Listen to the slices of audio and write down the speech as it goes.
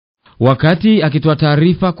Wakati akitoa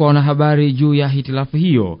taarifa kwa wanahabari juu ya hitilafu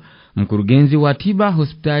hiyo, mkurugenzi wa tiba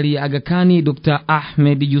hospitali ya AGA Dr.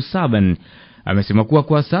 Ahmed Yusaban amesema kuwa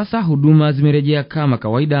kwa sasa huduma zimerejea kama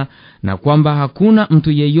kawaida na kwamba hakuna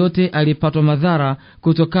mtu yeyote aliyepatwa madhara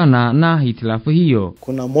kutokana na hitilafu hiyo.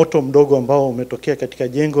 Kuna moto mdogo ambao umetokea katika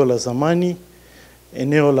jengo la zamani,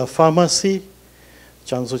 eneo la pharmacy.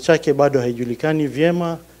 Chanzo chake bado haijulikani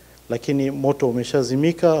vyema, lakini moto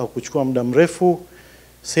umeshazimika, hakuchukua muda mrefu.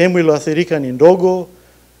 Sehemu iliyoathirika ni ndogo,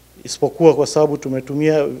 isipokuwa kwa sababu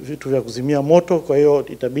tumetumia vitu vya kuzimia moto, kwa hiyo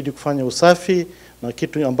itabidi kufanya usafi na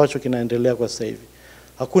kitu ambacho kinaendelea kwa sasa hivi.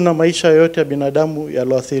 Hakuna maisha yote ya binadamu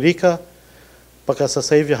yaliyoathirika. Mpaka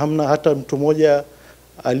sasa hivi hamna hata mtu mmoja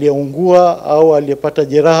aliyeungua au aliyepata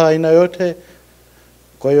jeraha aina yote.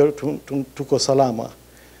 Kwa hiyo tuko salama.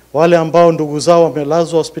 Wale ambao ndugu zao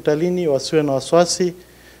wamelazwa hospitalini wasiwe na wasiwasi,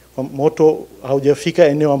 moto haujafika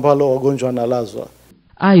eneo ambalo wagonjwa wanalazwa.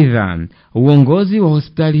 Aidha, uongozi wa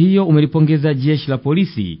hospitali hiyo umelipongeza jeshi la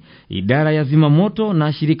polisi, idara ya zima moto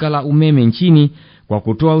na shirika la umeme nchini kwa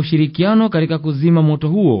kutoa ushirikiano katika kuzima moto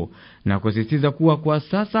huo na kusisitiza kuwa kwa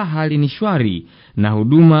sasa hali ni shwari na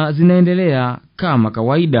huduma zinaendelea kama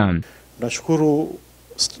kawaida. Nashukuru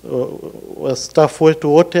staff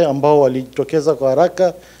wetu wote ambao walijitokeza kwa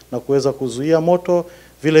haraka na kuweza kuzuia moto,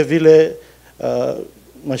 vile vile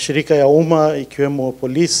mashirika ya umma ikiwemo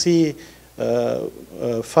polisi,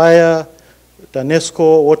 fire,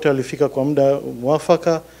 TANESCO, wote walifika kwa muda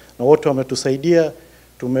mwafaka na wote wametusaidia,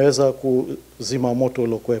 tumeweza kuzima moto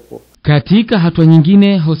uliokuwepo. Katika hatua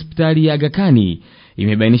nyingine, hospitali ya AGA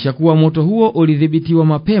imebainisha kuwa moto huo ulidhibitiwa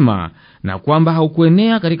mapema na kwamba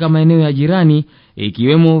haukuenea katika maeneo ya jirani,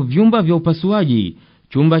 ikiwemo vyumba vya upasuaji,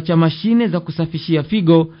 chumba cha mashine za kusafishia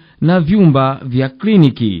figo na vyumba vya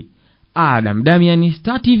kliniki. Adam Damian,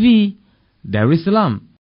 Star TV, Dar es Salaam.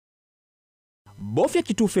 Bofya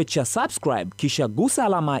kitufe cha subscribe kisha gusa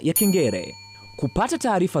alama ya kengele kupata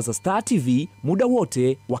taarifa za Star TV muda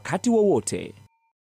wote wakati wowote.